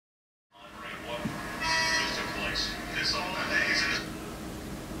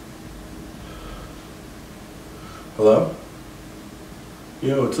Hello?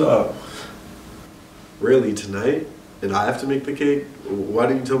 Yo, what's up? Really, tonight? And I have to make the cake? Why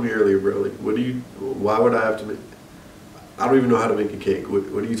didn't you tell me earlier, bro? Like, why would I have to make... I don't even know how to make a cake. What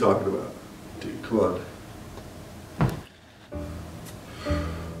are you talking about? Dude, come on.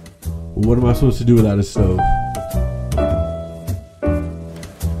 What am I supposed to do without a stove?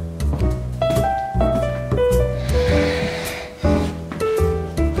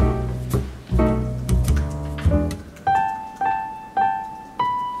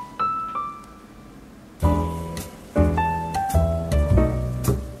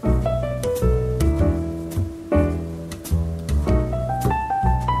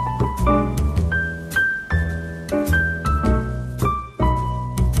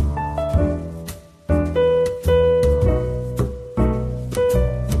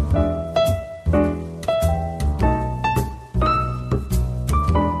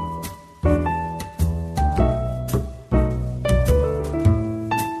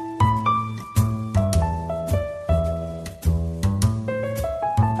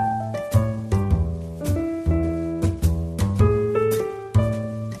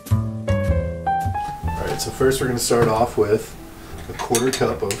 So first we're going to start off with a 1/4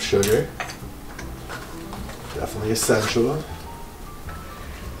 cup of sugar. Definitely essential.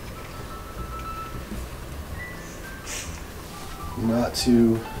 Not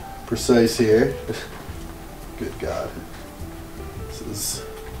too precise here. Good God. This is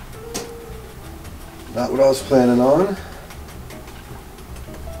not what I was planning on.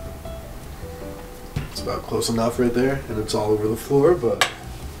 It's about close enough right there, and it's all over the floor, but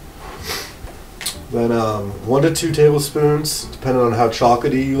then 1 to 2 tablespoons, depending on how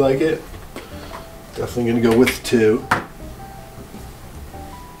chocolatey you like it. Definitely gonna go with 2.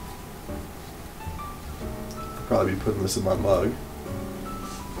 Probably be putting this in my mug.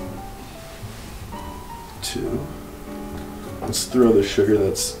 2. Let's throw the sugar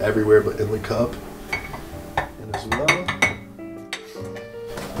that's everywhere but in the cup in as well.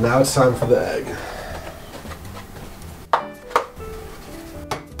 Now it's time for the egg.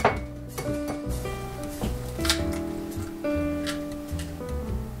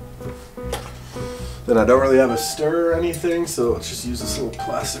 Then I don't really have a stir or anything, so let's just use this little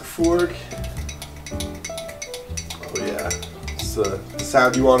plastic fork. Oh yeah, it's the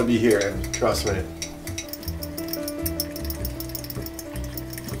sound you want to be hearing, trust me.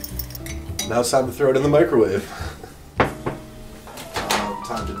 Now it's time to throw it in the microwave.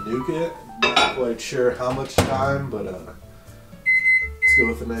 Time to nuke it. Not quite sure how much time, but let's go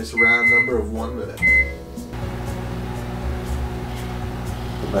with a nice round number of 1 minute.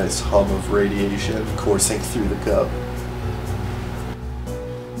 Nice hum of radiation coursing through the cup.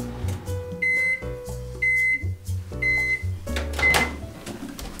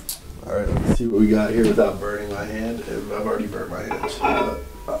 Alright, let's see what we got here without burning my hand. And I've already burnt my hand.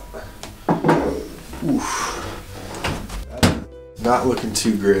 Oof. That's not looking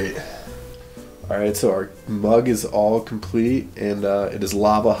too great. Alright, so our mug is all complete and it is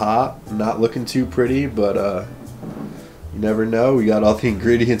lava hot. Not looking too pretty, but you never know, we got all the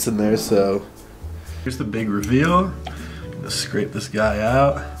ingredients in there, so here's the big reveal. Gonna scrape this guy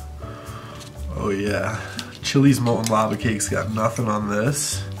out. Oh yeah, Chili's Molten Lava Cake's got nothing on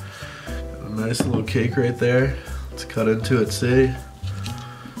this. Got a nice little cake right there. Let's cut into it, see?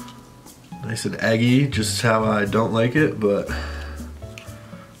 Nice and eggy, just how I don't like it, but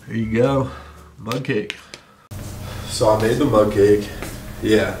there you go, mug cake. So I made the mug cake.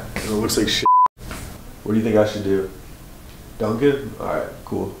 Yeah, and it looks like shit. What do you think I should do? Dunk it? Alright,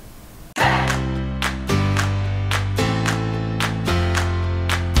 cool.